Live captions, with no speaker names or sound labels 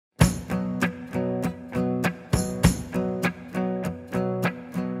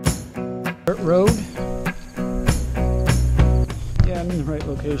road. Yeah, I'm in the right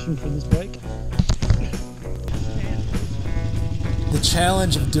location for this bike. The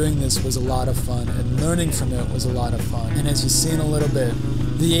challenge of doing this was a lot of fun, and learning from it was a lot of fun. And as you see in a little bit,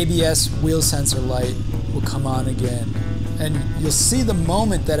 the ABS wheel sensor light will come on again. And you'll see the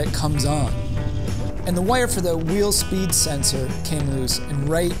moment that it comes on. And the wire for the wheel speed sensor came loose, and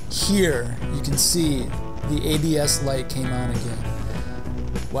right here you can see the ABS light came on again.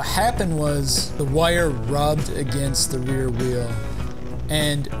 What happened was the wire rubbed against the rear wheel,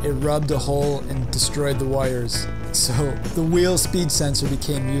 and it rubbed a hole and destroyed the wires. So the wheel speed sensor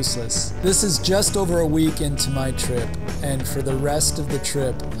became useless. This is just over a week into my trip, and for the rest of the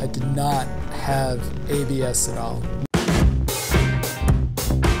trip, I did not have ABS at all.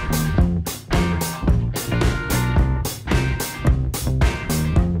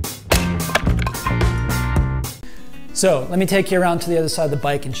 So let me take you around to the other side of the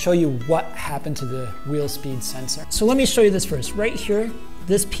bike and show you what happened to the wheel speed sensor. So let me show you this first. Right here,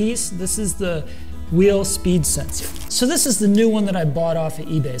 this piece, this is the wheel speed sensor. So this is the new one that I bought off of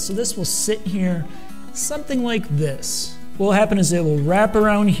eBay. So this will sit here, something like this. What will happen is it will wrap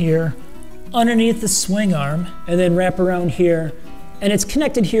around here, underneath the swing arm, and then wrap around here, and it's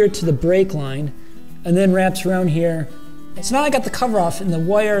connected here to the brake line, and then wraps around here. So now I got the cover off, and the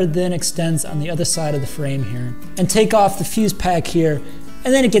wire then extends on the other side of the frame here. And take off the fuse pack here,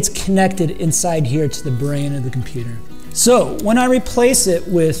 and then it gets connected inside here to the brain of the computer. So when I replace it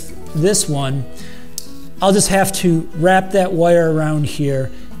with this one, I'll just have to wrap that wire around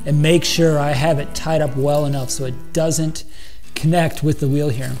here and make sure I have it tied up well enough so it doesn't connect with the wheel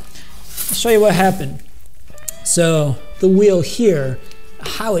here. I'll show you what happened. So the wheel here,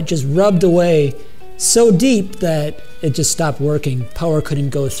 how it just rubbed away so deep that it just stopped working. Power couldn't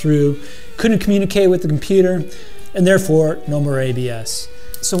go through, couldn't communicate with the computer, and therefore no more ABS.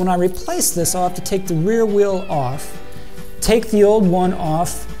 So when I replace this, I'll have to take the rear wheel off, take the old one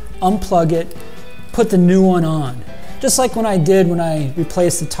off, unplug it, put the new one on. Just like when I did when I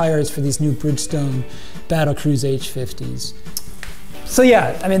replaced the tires for these new Bridgestone Battle Cruise H50s. So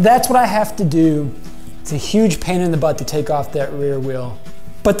yeah, I mean, that's what I have to do. It's a huge pain in the butt to take off that rear wheel.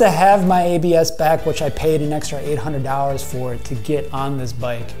 But to have my ABS back, which I paid an extra $800 for to get on this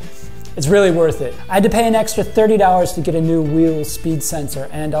bike, it's really worth it. I had to pay an extra $30 to get a new wheel speed sensor,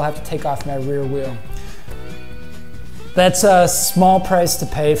 and I'll have to take off my rear wheel. That's a small price to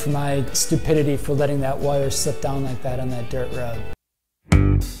pay for my stupidity for letting that wire slip down like that on that dirt road.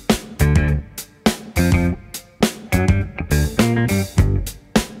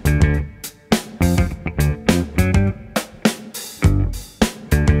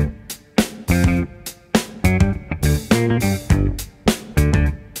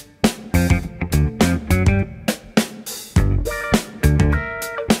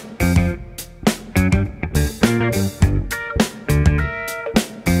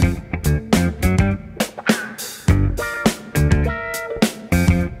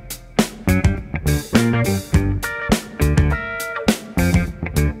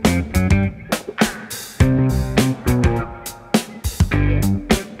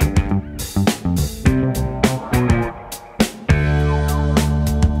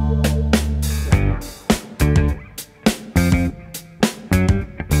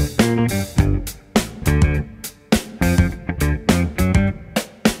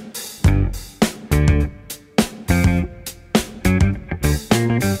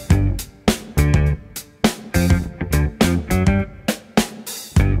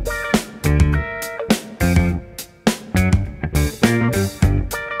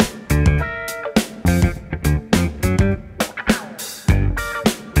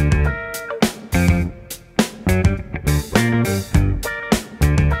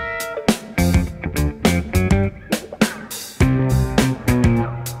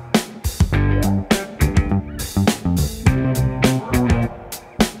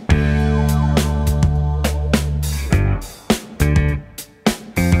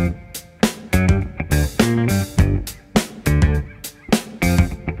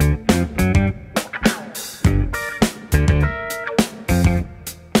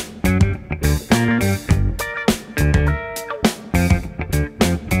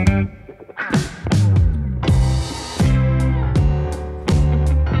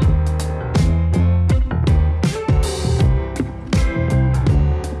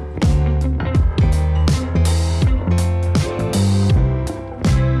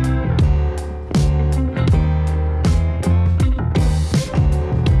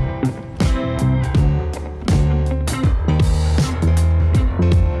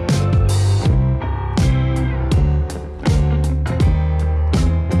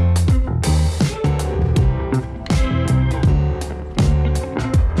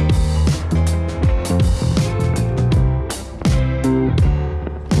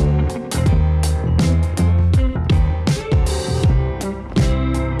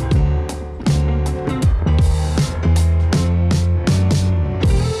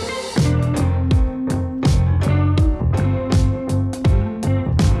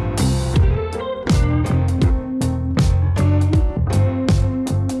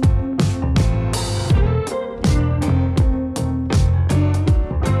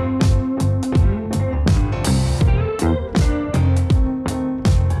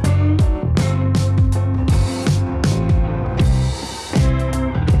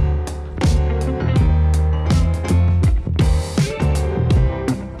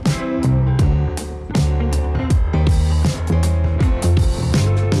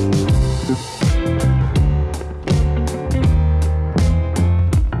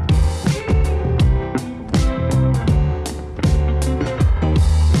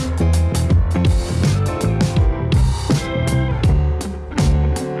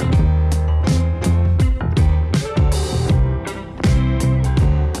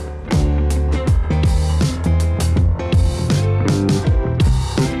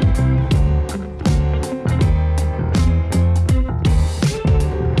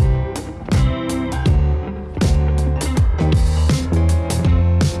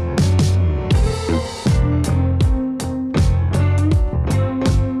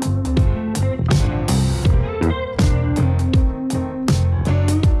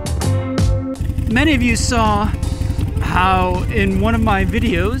 Many of you saw how in one of my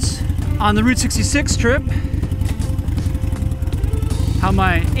videos on the Route 66 trip, how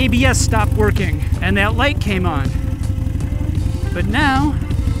my ABS stopped working and that light came on. But now,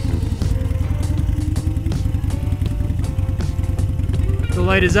 the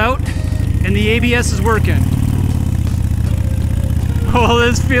light is out and the ABS is working. Oh,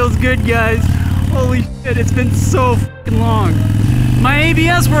 this feels good, guys. Holy shit, it's been so fucking long. My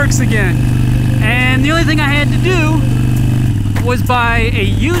ABS works again. And the only thing I had to do was buy a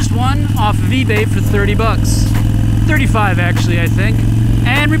used one off of eBay for 30 bucks. 35 actually, I think.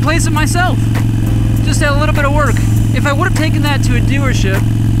 And replace it myself. Just a little bit of work. If I would have taken that to a dealership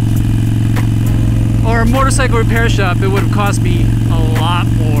or a motorcycle repair shop, it would have cost me a lot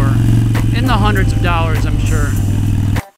more. In the hundreds of dollars, I'm sure.